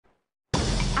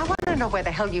know where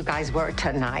the hell you guys were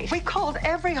tonight. We called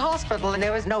every hospital, and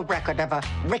there was no record of a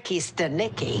Ricky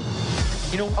Stanicky.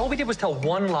 You know, all we did was tell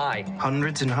one lie.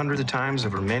 Hundreds and hundreds of times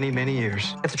over many, many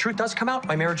years. If the truth does come out,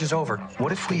 my marriage is over.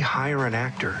 What if we hire an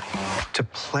actor to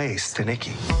play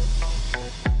Stanicky?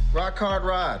 Rock Hard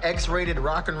Rod, X-rated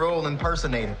rock and roll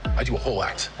impersonator. I do a whole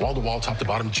act, wall to wall, top to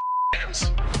bottom,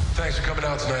 jams. Thanks for coming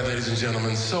out tonight, ladies and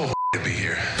gentlemen. So to be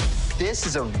here. This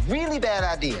is a really bad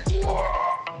idea.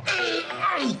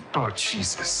 Oh,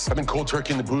 Jesus. I've been cold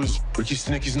turkey in the booze. Ricky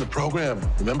Stanicky's in the program,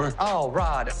 remember? Oh,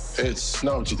 Rod. It's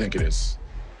not what you think it is.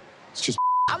 It's just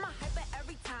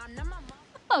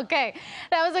Okay,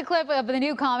 that was a clip of the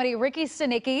new comedy Ricky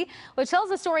Stanicky, which tells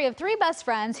the story of three best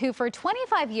friends who for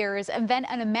 25 years invent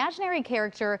an imaginary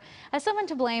character as someone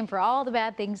to blame for all the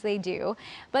bad things they do.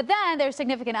 But then their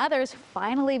significant others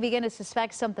finally begin to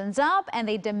suspect something's up, and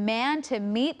they demand to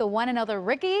meet the one and only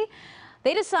Ricky.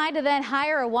 They decide to then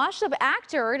hire a washed-up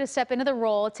actor to step into the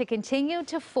role to continue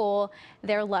to fool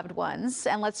their loved ones.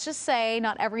 And let's just say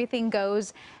not everything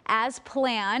goes as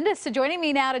planned. So joining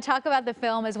me now to talk about the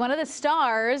film is one of the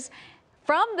stars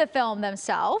from the film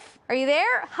themselves. Are you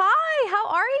there? Hi, how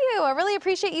are you? I really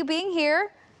appreciate you being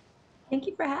here. Thank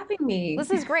you for having me.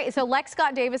 This is great. So Lex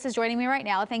Scott Davis is joining me right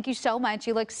now. Thank you so much.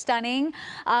 You look stunning.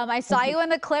 I saw you in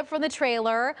the clip from the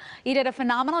trailer. You did a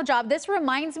phenomenal job. This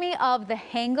reminds me of The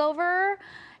Hangover,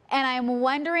 and I'm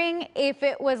wondering if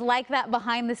it was like that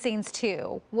behind the scenes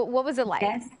too. What was it like?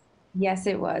 Yes,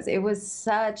 it was. It was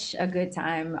such a good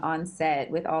time on set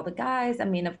with all the guys. I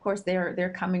mean, of course,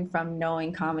 they're coming from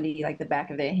knowing comedy like the back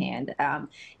of their hand.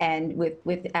 And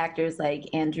with actors like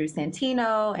Andrew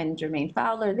Santino and Jermaine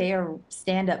Fowler, they are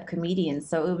stand-up comedians.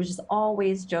 So it was just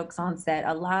always jokes on set,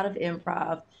 a lot of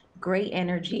improv, great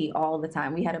energy all the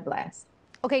time. We had a blast.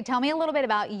 Okay, tell me a little bit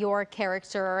about your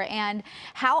character and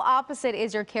how opposite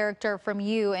is your character from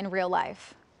you in real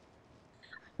life?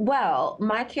 Well,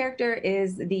 my character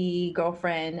is the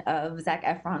girlfriend of Zac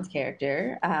Efron's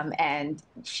character, and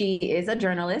she is a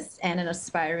journalist and an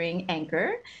aspiring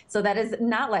anchor. So that is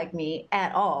not like me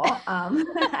at all.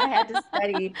 I had to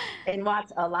study and watch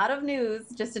a lot of news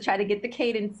just to try to get the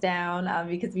cadence down,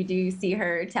 because we do see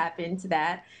her tap into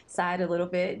that side a little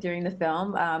bit during the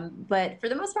film. But for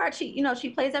the most part, she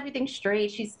plays everything straight.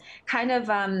 She's kind of,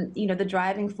 the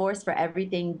driving force for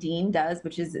everything Dean does,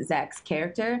 which is Zac's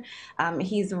character.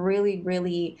 He's really,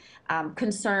 really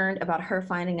concerned about her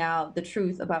finding out the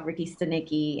truth about Ricky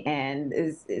Stanicky, and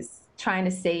is trying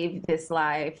to save this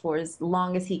lie for as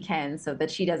long as he can so that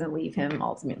she doesn't leave him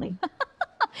ultimately.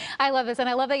 I love this, and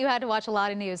I love that you had to watch a lot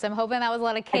of news. I'm hoping that was a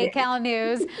lot of K-Cal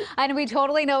news, and we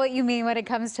totally know what you mean when it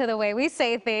comes to the way we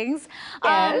say things.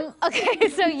 Yes. Okay,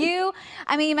 so you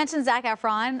mentioned Zac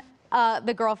Efron,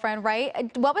 the girlfriend,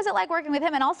 right? What was it like working with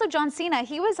him? And also John Cena,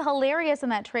 he was hilarious in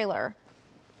that trailer.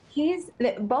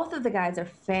 Both of the guys are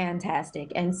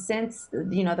fantastic, and since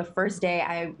the first day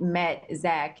I met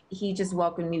Zac, he just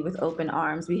welcomed me with open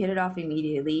arms. We hit it off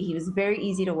immediately. He was very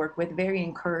easy to work with, very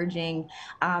encouraging,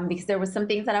 because there was some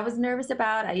things that I was nervous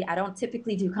about. I don't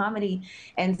typically do comedy,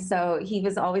 and so he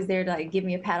was always there to give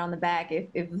me a pat on the back if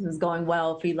it was going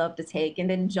well, if he loved to take. And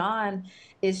then John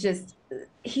is just,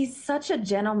 he's such a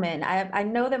gentleman. I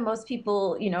know that most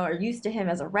people, are used to him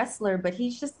as a wrestler, but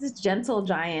he's just this gentle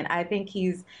giant. I think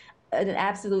he's an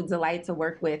absolute delight to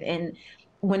work with. And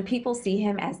when people see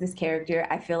him as this character,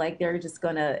 I feel like they're just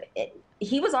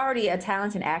he was already a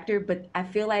talented actor, but I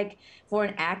feel like for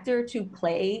an actor to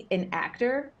play an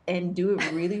actor and do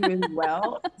it really, really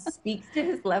well speaks to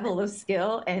his level of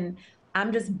skill. And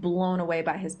I'm just blown away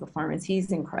by his performance.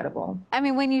 He's incredible. I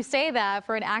mean, when you say that,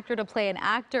 for an actor to play an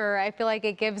actor, I feel like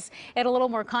it gives it a little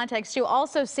more context too.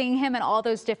 Also, seeing him in all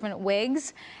those different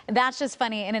wigs, that's just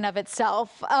funny in and of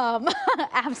itself.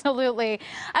 Absolutely.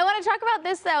 I want to talk about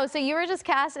this though. So you were just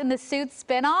cast in the Suits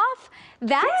spinoff.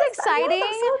 That's exciting.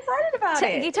 I'm so excited about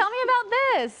it. You tell me about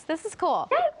this. This is cool.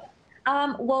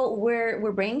 Well,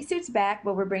 we're bringing Suits back,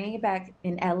 but we're bringing it back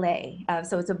in LA.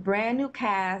 So it's a brand new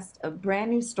cast, a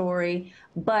brand new story,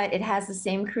 but it has the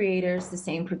same creators, the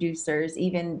same producers,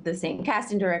 even the same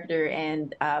casting director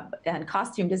and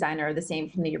costume designer are the same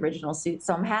from the original Suits.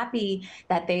 So I'm happy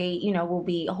that they, will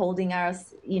be holding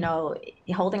us,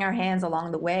 holding our hands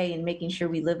along the way and making sure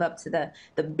we live up to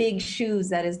the big shoes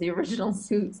that is the original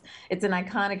Suits. It's an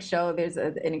iconic show. There's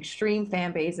an extreme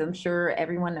fan base. I'm sure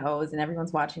everyone knows, and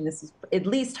everyone's watching this has at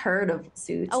least heard of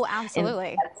Suits. Oh, absolutely.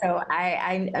 And so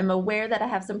I am aware that I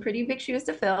have some pretty big shoes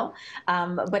to fill,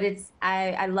 but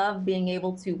I love being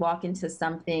able to walk into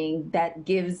something that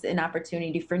gives an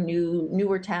opportunity for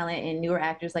newer talent and newer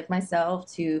actors like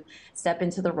myself to step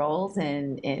into the roles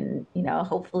and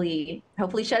hopefully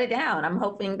hopefully shut it down. I'm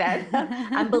hoping that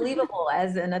I'm believable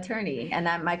as an attorney and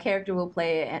that my character will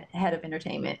play a head of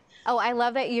entertainment. Oh, I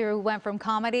love that you went from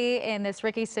comedy in this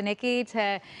Ricky Stanicky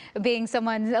to being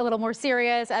someone a little more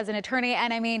serious as an attorney.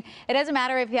 And I mean, it doesn't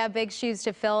matter if you have big shoes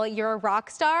to fill. You're a rock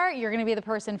star. You're going to be the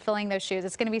person filling those shoes.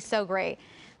 It's going to be so great.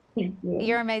 Thank you.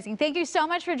 You're amazing. Thank you so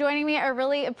much for joining me. I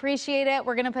really appreciate it.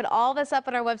 We're going to put all this up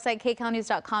on our website,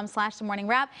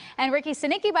 kcalnews.com/themorningwrap. And Ricky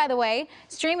Stanicky, by the way,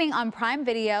 streaming on Prime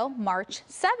Video March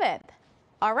 7th.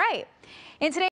 All right. In today's